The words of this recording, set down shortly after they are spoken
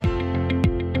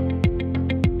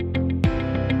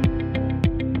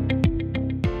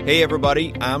Hey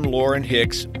everybody, I'm Lauren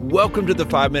Hicks. Welcome to the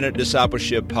 5-Minute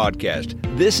Discipleship Podcast.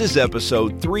 This is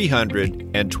episode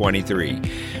 323.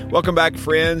 Welcome back,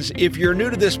 friends. If you're new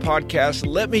to this podcast,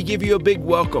 let me give you a big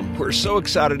welcome. We're so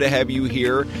excited to have you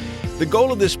here. The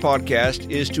goal of this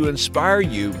podcast is to inspire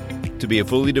you to be a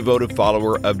fully devoted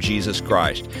follower of Jesus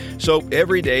Christ. So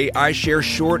every day I share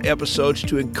short episodes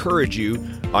to encourage you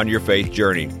on your faith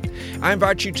journey. I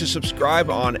invite you to subscribe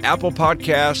on Apple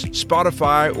Podcasts,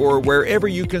 Spotify, or wherever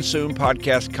you consume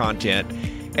podcast content,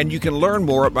 and you can learn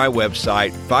more at my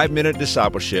website,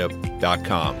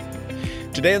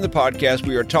 5minutediscipleship.com. Today on the podcast,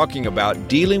 we are talking about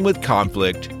dealing with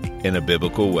conflict in a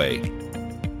biblical way.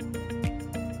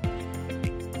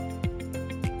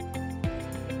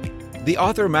 The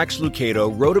author Max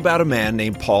Lucado wrote about a man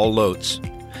named Paul Lotz.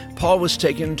 Paul was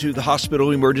taken to the hospital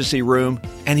emergency room,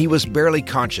 and he was barely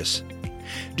conscious.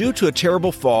 Due to a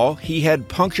terrible fall, he had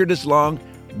punctured his lung,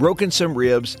 broken some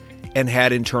ribs, and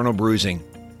had internal bruising.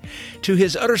 To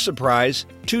his utter surprise,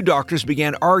 two doctors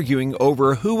began arguing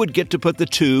over who would get to put the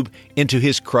tube into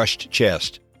his crushed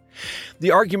chest.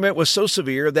 The argument was so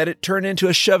severe that it turned into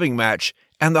a shoving match,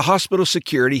 and the hospital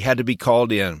security had to be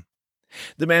called in.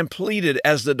 The man pleaded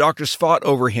as the doctors fought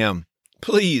over him,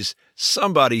 "Please,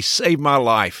 somebody save my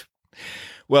life."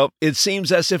 Well, it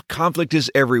seems as if conflict is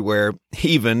everywhere,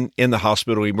 even in the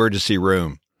hospital emergency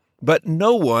room. But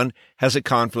no one has a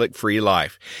conflict-free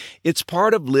life. It's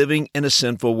part of living in a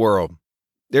sinful world.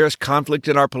 There is conflict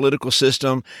in our political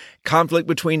system, conflict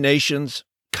between nations,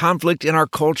 conflict in our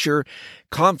culture,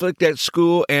 conflict at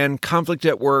school, and conflict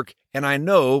at work, and I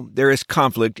know there is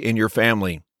conflict in your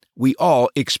family. We all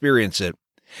experience it.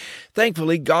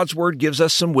 Thankfully, God's Word gives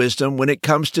us some wisdom when it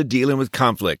comes to dealing with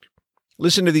conflict.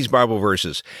 Listen to these Bible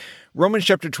verses. Romans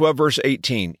chapter 12, verse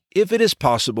 18. If it is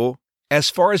possible,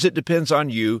 as far as it depends on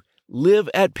you, live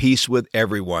at peace with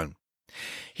everyone.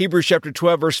 Hebrews chapter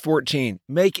 12, verse 14.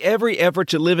 Make every effort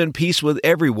to live in peace with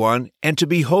everyone and to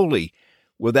be holy.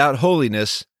 Without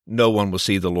holiness, no one will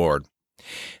see the Lord.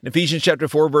 In Ephesians chapter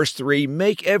 4, verse 3.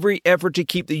 Make every effort to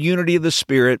keep the unity of the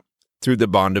Spirit through the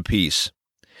bond of peace.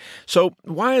 So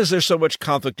why is there so much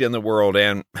conflict in the world,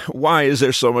 and why is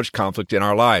there so much conflict in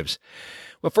our lives?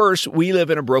 Well, first, we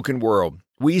live in a broken world.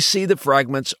 We see the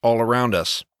fragments all around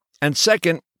us. And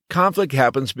second, conflict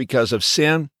happens because of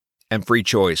sin and free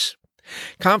choice.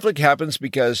 Conflict happens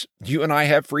because you and I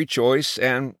have free choice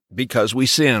and because we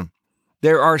sin.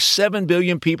 There are 7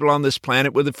 billion people on this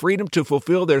planet with the freedom to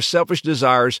fulfill their selfish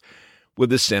desires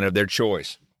with the sin of their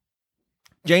choice.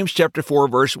 James chapter 4,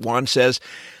 verse 1 says,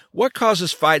 "What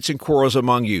causes fights and quarrels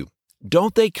among you?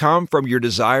 Don't they come from your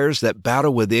desires that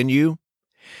battle within you?"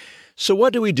 So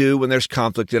what do we do when there's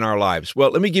conflict in our lives? Well,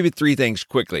 let me give you 3 things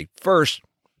quickly. First,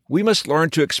 we must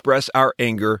learn to express our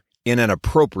anger in an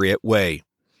appropriate way.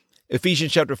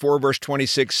 Ephesians chapter 4, verse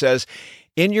 26 says,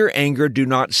 "In your anger do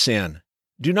not sin.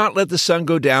 Do not let the sun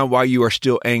go down while you are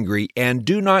still angry, and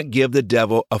do not give the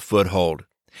devil a foothold."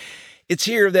 It's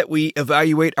here that we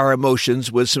evaluate our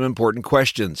emotions with some important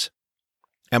questions.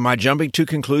 Am I jumping to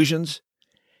conclusions?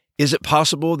 Is it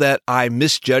possible that I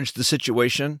misjudged the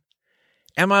situation?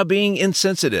 Am I being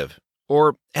insensitive?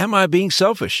 Or am I being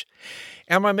selfish?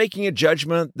 Am I making a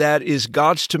judgment that is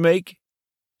God's to make?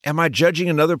 Am I judging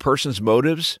another person's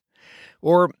motives?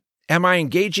 Or am I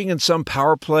engaging in some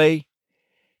power play?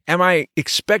 Am I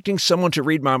expecting someone to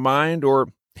read my mind? Or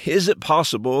is it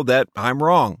possible that I'm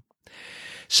wrong?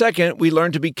 Second, we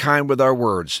learn to be kind with our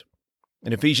words.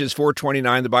 In Ephesians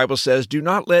 4:29, the Bible says, "Do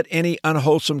not let any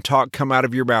unwholesome talk come out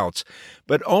of your mouths,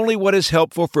 but only what is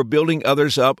helpful for building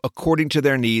others up according to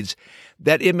their needs,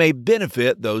 that it may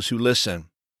benefit those who listen."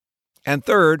 And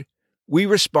third, we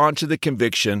respond to the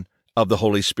conviction of the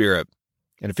Holy Spirit.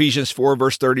 In Ephesians 4,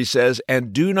 verse 30 says,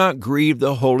 "And do not grieve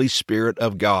the Holy Spirit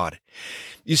of God."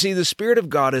 You see, the Spirit of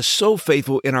God is so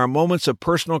faithful in our moments of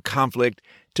personal conflict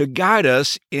to guide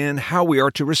us in how we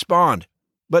are to respond.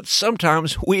 But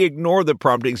sometimes we ignore the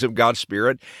promptings of God's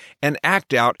Spirit and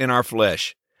act out in our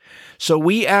flesh. So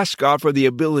we ask God for the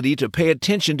ability to pay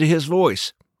attention to His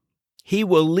voice. He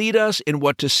will lead us in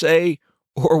what to say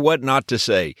or what not to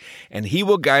say, and He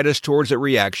will guide us towards a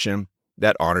reaction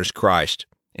that honors Christ.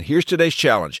 And here's today's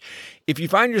challenge. If you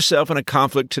find yourself in a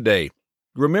conflict today,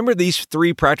 remember these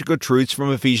 3 practical truths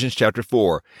from Ephesians chapter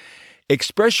 4.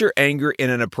 Express your anger in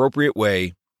an appropriate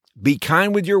way, be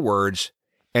kind with your words,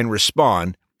 and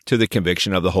respond to the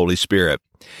conviction of the Holy Spirit.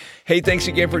 Hey, thanks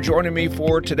again for joining me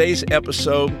for today's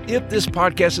episode. If this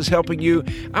podcast is helping you,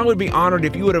 I would be honored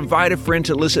if you would invite a friend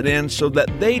to listen in so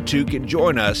that they too can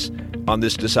join us on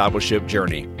this discipleship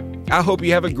journey. I hope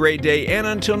you have a great day, and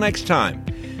until next time,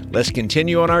 let's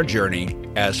continue on our journey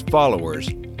as followers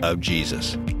of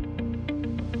Jesus.